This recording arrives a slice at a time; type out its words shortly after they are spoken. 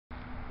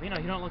Lino,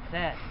 you don't look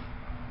sad.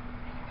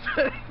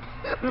 That's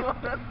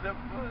the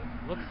foot.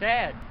 Look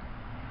sad.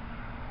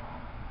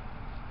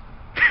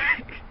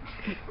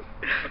 Okay.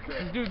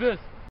 Let's do this.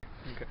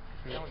 Okay.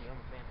 Yeah.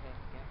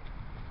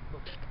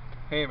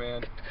 Hey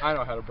man, I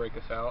know how to break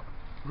us out.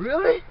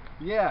 Really?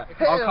 Yeah,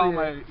 Hell I'll call yeah.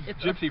 my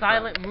It's gypsy a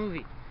silent friends.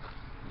 movie.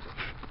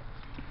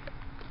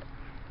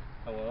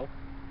 Hello?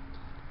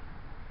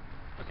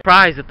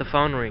 Surprise that the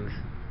phone rings.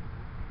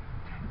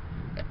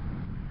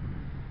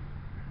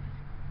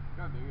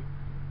 God, dude.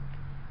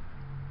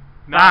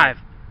 5.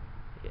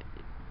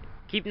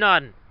 Keep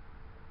nodding.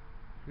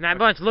 Matt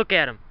Bunch, look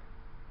at him.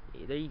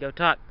 There you go,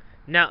 talk.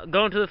 Now,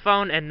 go into the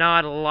phone and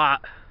nod a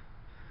lot.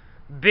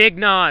 Big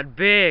nod,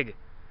 big.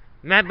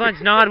 Matt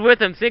Bunch, nod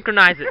with him,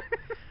 synchronize it.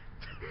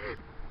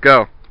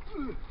 Go.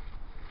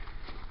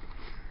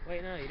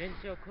 Wait, no, you didn't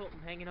show Colton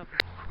hanging up.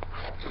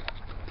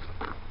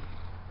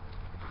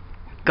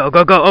 Go,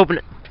 go, go, open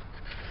it.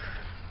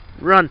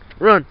 Run,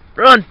 run,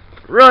 run,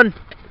 run,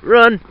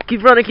 run.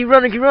 Keep running, keep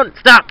running, keep running.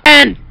 Stop.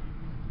 And.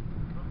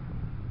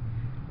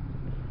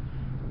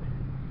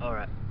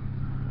 Alright.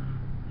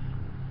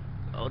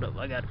 Hold up,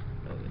 I got it.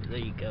 Oh, there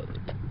you go.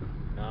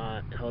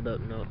 Hold up,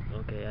 no.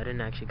 Okay, I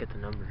didn't actually get the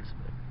numbers,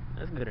 but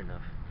that's good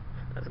enough.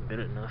 That's good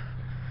enough.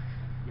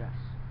 Yes.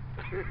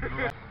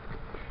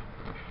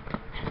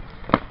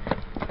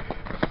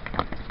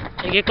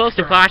 Hey, get close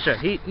to Pasha.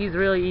 He's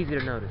really easy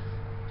to notice.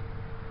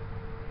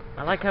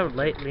 I like how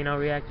late Lino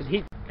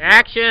reacted.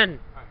 Action!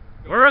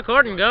 We're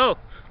recording, go!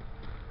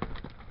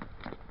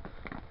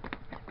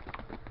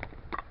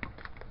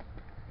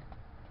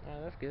 Yeah,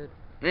 that's good.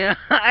 Yeah,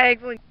 I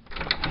actually.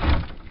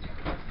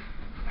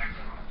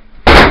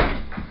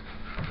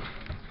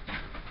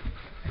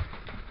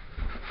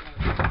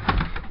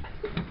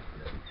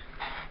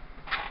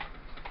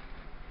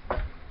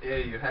 Yeah,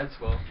 your head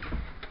swell.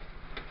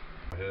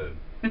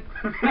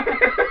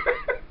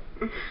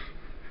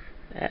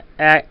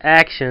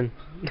 Action.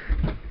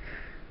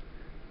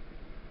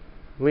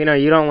 Lino,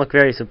 you don't look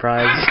very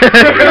surprised.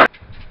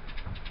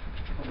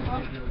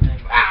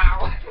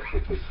 Ow!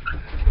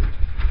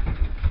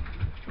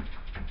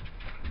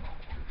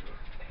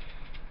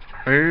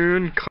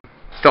 And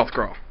stealth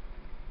crawl.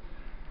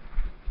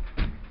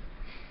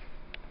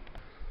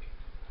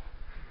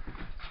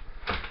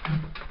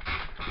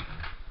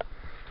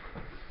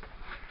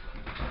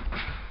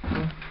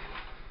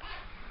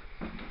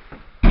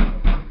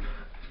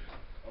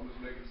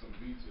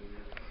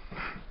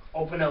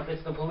 Open up,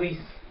 it's the police.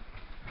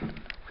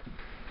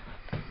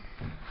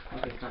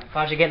 Okay, it's not.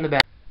 Pasha, get in the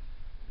back.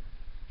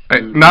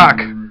 Hey, knock.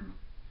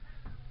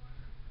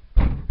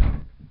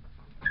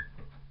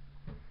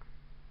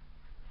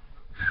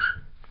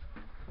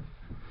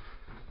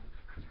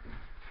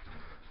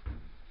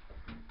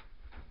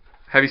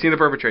 Have you seen the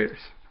perpetrators?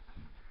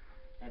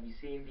 Have you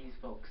seen these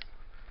folks?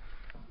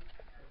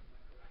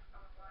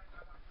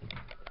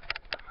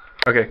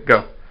 Okay,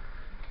 go.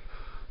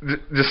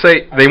 Just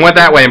say they went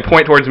that way and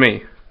point towards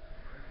me.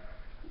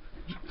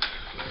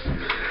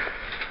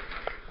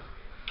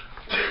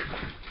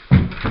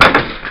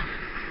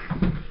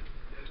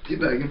 Keep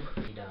begging.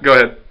 Go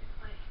ahead.